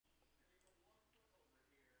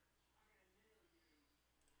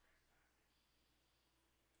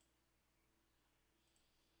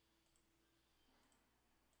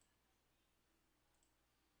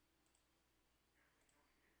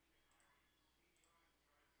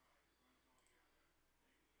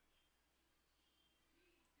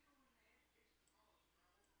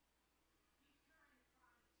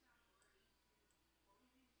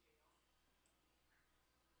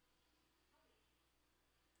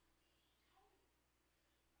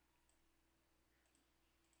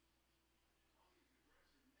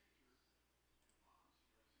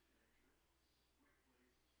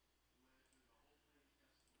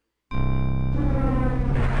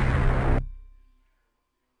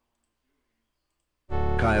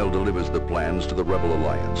Kyle delivers the plans to the Rebel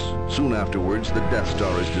Alliance. Soon afterwards, the Death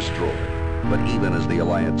Star is destroyed. But even as the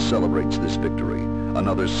Alliance celebrates this victory,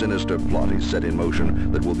 another sinister plot is set in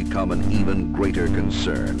motion that will become an even greater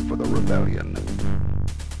concern for the Rebellion.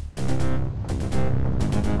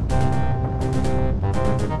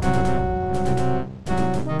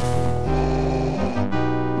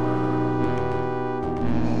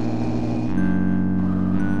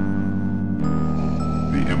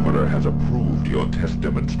 Has approved your test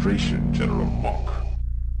demonstration, General Monk.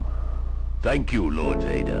 Thank you, Lord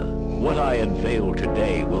Vader. What I unveil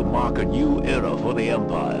today will mark a new era for the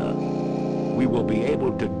Empire. We will be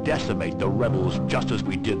able to decimate the rebels just as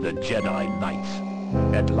we did the Jedi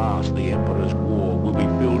Knights. At last, the Emperor's war will be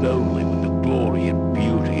filled only with the glory and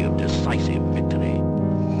beauty of decisive victory.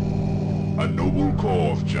 A noble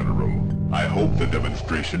cause, General. I hope the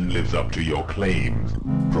demonstration lives up to your claims.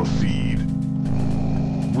 Proceed.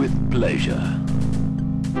 With pleasure.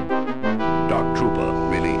 Dark Trooper,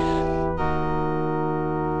 release.